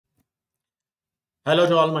Hello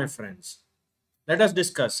to all my friends. Let us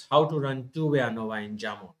discuss how to run two-way ANOVA in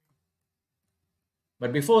Jamovi.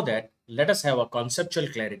 But before that, let us have a conceptual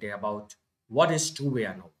clarity about what is two-way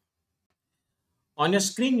ANOVA. On your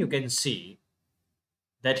screen, you can see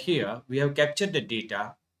that here we have captured the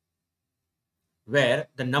data where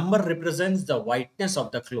the number represents the whiteness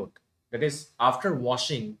of the cloth. That is, after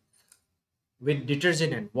washing with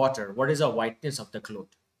detergent and water, what is the whiteness of the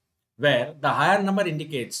cloth? Where the higher number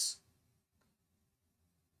indicates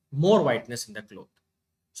more whiteness in the cloth.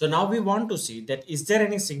 So now we want to see that is there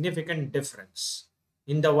any significant difference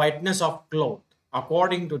in the whiteness of cloth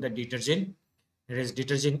according to the detergent. There is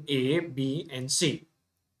detergent A, B, and C.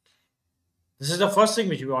 This is the first thing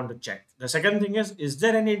which we want to check. The second thing is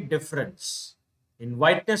there any difference in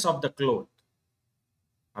whiteness of the cloth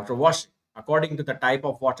after washing according to the type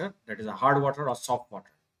of water, that is a hard water or soft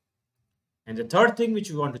water. And the third thing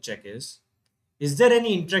which we want to check is there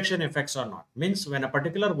any interaction effects or not? Means when a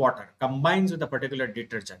particular water combines with a particular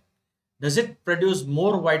detergent, does it produce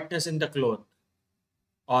more whiteness in the cloth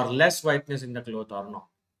or less whiteness in the cloth or not?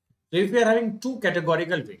 So if we are having two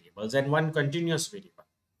categorical variables and one continuous variable,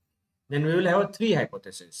 then we will have three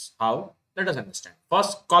hypotheses. How? Let us understand.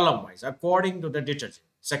 First, column wise according to the detergent.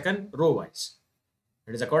 Second, row wise.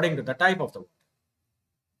 It is according to the type of the water.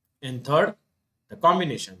 And third, the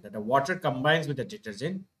combination that the water combines with the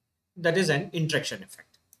detergent, that is an interaction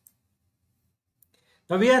effect.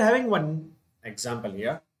 Now we are having one example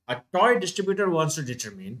here. A toy distributor wants to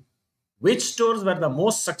determine which stores were the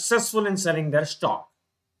most successful in selling their stock.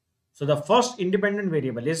 So the first independent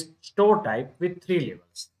variable is store type with three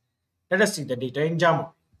labels. Let us see the data in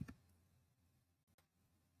Jamovi.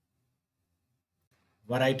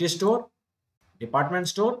 Variety store, department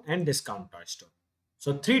store, and discount toy store.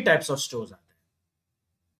 So three types of stores are there.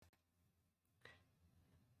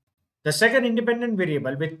 The second independent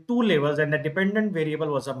variable with two labels and the dependent variable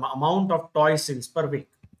was the amount of toy sales per week.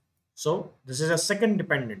 So this is a second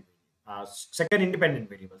independent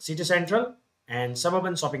variable. City central and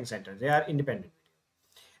suburban shopping center, they are independent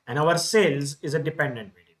variable. And our sales is a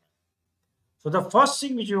dependent variable. So the first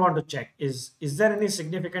thing which we want to check is there any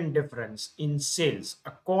significant difference in sales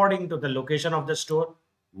according to the location of the store?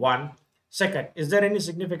 One. Second, is there any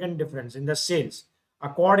significant difference in the sales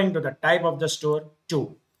according to the type of the store?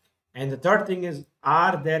 Two. And the third thing is,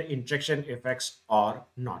 are there interaction effects or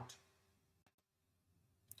not?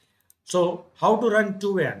 So how to run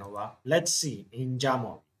two-way ANOVA? Let's see in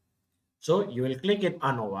Jamovi. So you will click in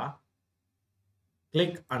ANOVA.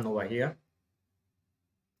 Click ANOVA here.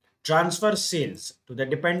 Transfer sales to the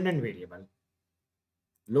dependent variable.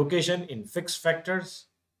 Location in fixed factors.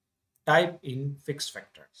 Type in fixed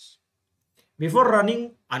factors. Before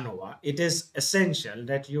running ANOVA, it is essential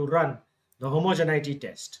that you run the homogeneity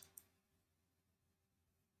test.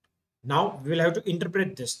 Now we will have to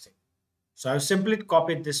interpret this thing. So I've simply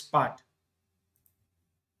copied this part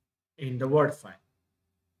in the Word file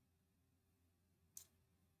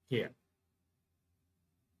here.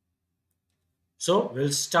 So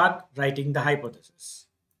we'll start writing the hypothesis.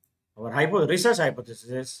 Our research hypothesis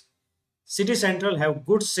is city central have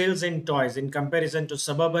good sales in toys in comparison to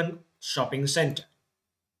suburban shopping center.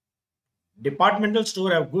 Departmental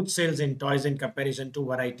store have good sales in toys in comparison to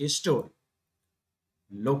variety store.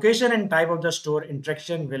 Location and type of the store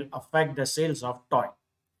interaction will affect the sales of toy.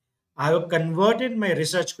 I have converted my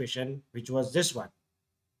research question, which was this one.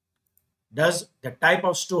 Does the type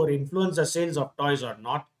of store influence the sales of toys or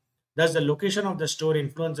not? Does the location of the store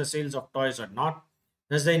influence the sales of toys or not?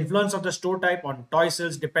 Does the influence of the store type on toy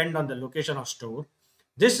sales depend on the location of store?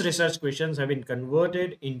 These research questions have been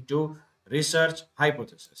converted into research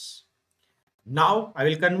hypothesis. Now I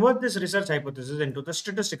will convert this research hypothesis into the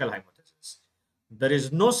statistical hypothesis. There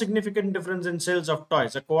is no significant difference in sales of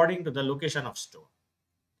toys according to the location of store.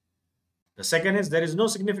 The second is there is no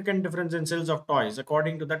significant difference in sales of toys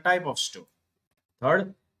according to the type of store.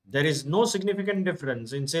 Third, there is no significant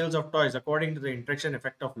difference in sales of toys according to the interaction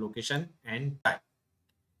effect of location and type.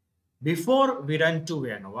 Before we run two-way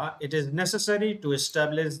ANOVA, it is necessary to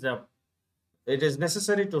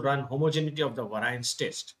run homogeneity of the variance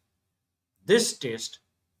test. This test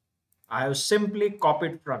I have simply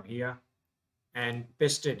copied from here and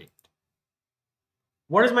pasted it.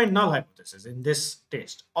 What is my null hypothesis in this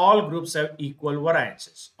test? All groups have equal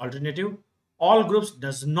variances. Alternative, all groups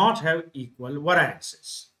does not have equal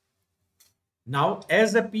variances. Now,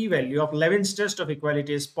 as the p-value of Levin's test of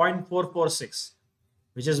equality is 0.446,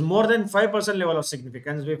 which is more than 5% level of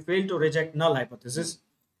significance, we fail to reject null hypothesis,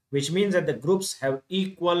 which means that the groups have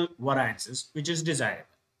equal variances, which is desirable.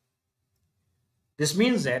 This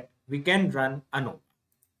means that we can run ANOVA.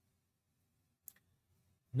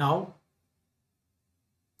 Now,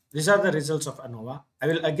 These are the results of ANOVA. I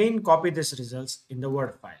will again copy these results in the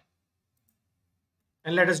Word file.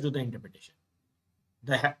 And let us do the interpretation.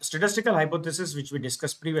 The statistical hypothesis which we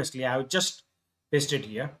discussed previously, I have just pasted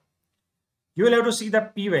here. You will have to see the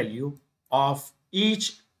p-value of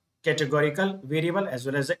each categorical variable as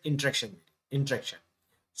well as the interaction.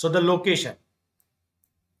 So the location,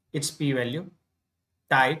 its p-value,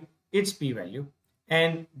 type, its p-value,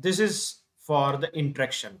 and this is for the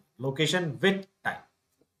interaction, location with type.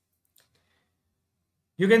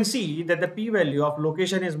 You can see that the p-value of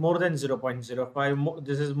location is more than 0.05.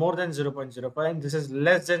 This is more than 0.05 and this is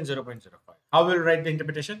less than 0.05. How will we write the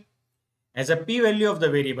interpretation? As a p-value of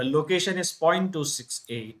the variable location is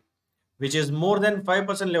 0.268, which is more than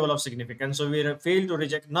 5% level of significance. So we fail to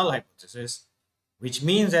reject null hypothesis, which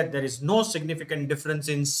means that there is no significant difference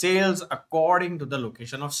in sales according to the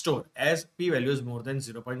location of store as p-value is more than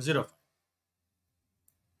 0.05.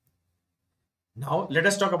 Now let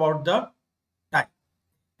us talk about the type.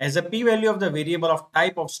 As a p-value of the variable of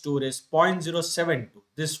type of store is 0.072,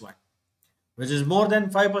 this one, which is more than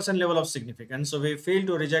 5% level of significance. So we fail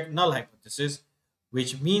to reject null hypothesis,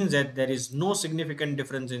 which means that there is no significant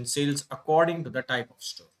difference in sales according to the type of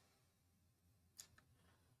store.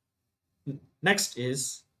 Next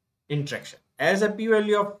is interaction. As a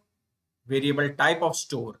p-value of variable type of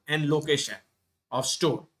store and location of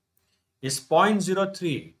store is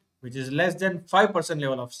 0.038, which is less than 5%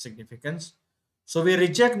 level of significance. So we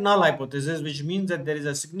reject null hypothesis, which means that there is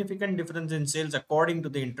a significant difference in sales according to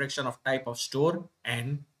the interaction of type of store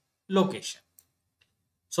and location.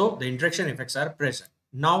 So the interaction effects are present.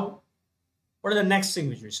 Now, what is the next thing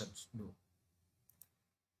which we should do?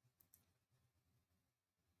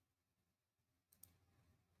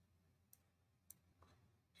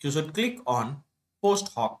 You should click on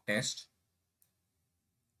post hoc test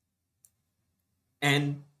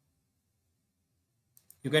and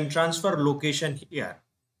you can transfer location here.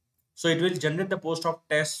 So it will generate the post hoc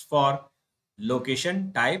test for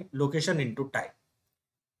location, type, location into type.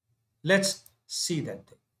 Let's see that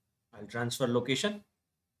thing. I'll transfer location.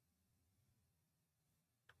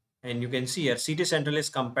 And you can see here city central is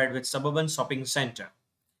compared with suburban shopping center,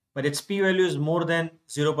 but its p-value is more than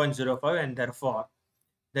 0.05 and therefore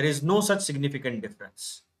there is no such significant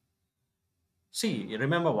difference. See,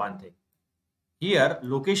 remember one thing. Here,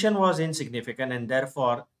 location was insignificant and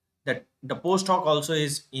therefore the post hoc also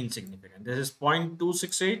is insignificant. This is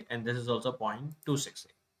 0.268 and this is also 0.268.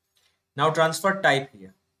 Now transfer type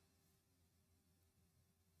here.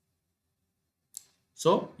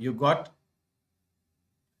 So you got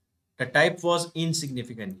the type was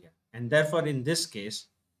insignificant here and therefore in this case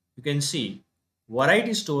you can see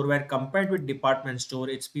variety store where compared with department store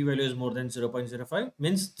its p-value is more than 0.05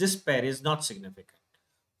 means this pair is not significant.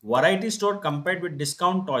 Variety store compared with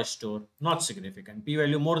discount toy store, not significant,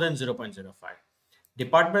 p-value more than 0.05.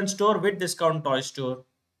 Department store with discount toy store,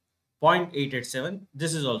 0.887,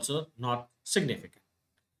 this is also not significant.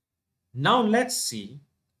 Now let's see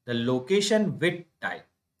the location with type.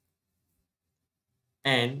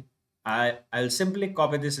 And I'll simply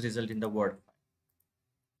copy this result in the Word file.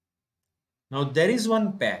 Now there is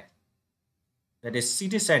one pair that is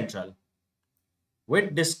city central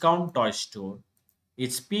with discount toy store.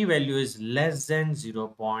 Its p-value is less than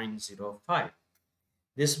 0.05.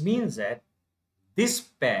 This means that this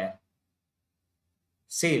pair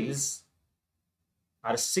sales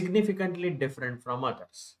are significantly different from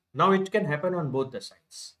others. Now it can happen on both the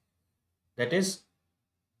sides. That is,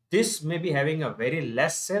 this may be having a very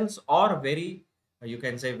less sales or very, you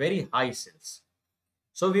can say very high sales.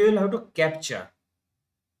 So we will have to capture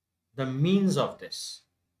the means of this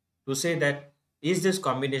to say that is this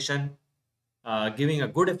combination giving a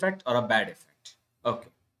good effect or a bad effect. Okay.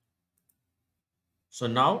 So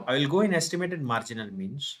now I will go in estimated marginal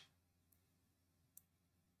means.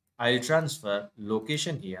 I will transfer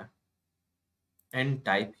location here and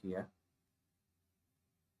type here.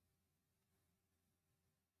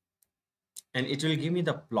 And it will give me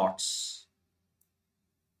the plots.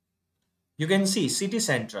 You can see city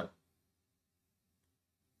central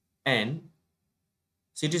and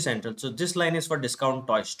city central. So this line is for discount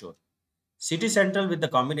toy store. City central with the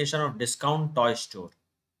combination of discount toy store.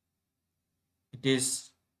 It is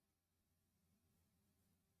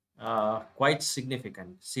quite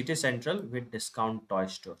significant. City central with discount toy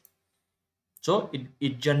store. So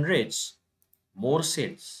it generates more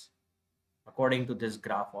sales according to this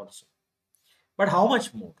graph also. But how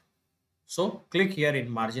much more? So click here in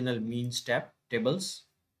marginal means tab, tables,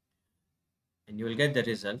 and you will get the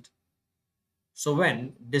result. So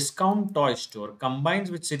when discount toy store combines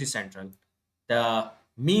with city central, the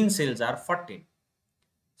mean sales are 14.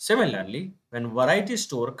 Similarly, when variety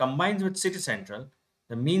store combines with city central,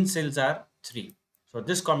 the mean sales are 3. So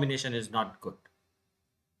this combination is not good.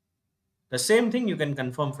 The same thing you can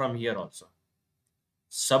confirm from here also.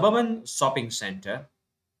 Suburban shopping center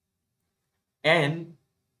and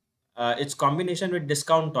its combination with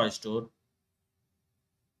discount toy store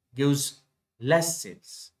gives less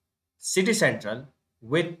sales. City central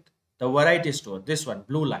with the variety store, this one,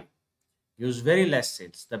 blue line, gives very less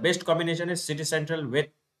sales. The best combination is city central with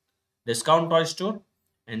discount toy store,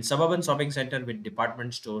 and suburban shopping center with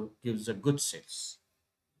department store gives a good sales.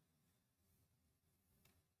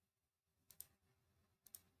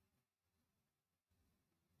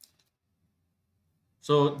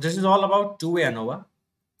 So this is all about two-way ANOVA.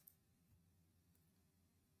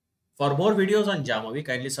 For more videos on Jamovi,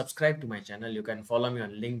 kindly subscribe to my channel. You can follow me on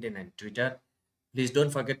LinkedIn and Twitter. Please don't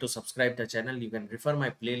forget to subscribe the channel. You can refer my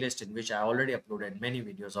playlist in which I already uploaded many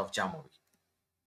videos of Jamovi.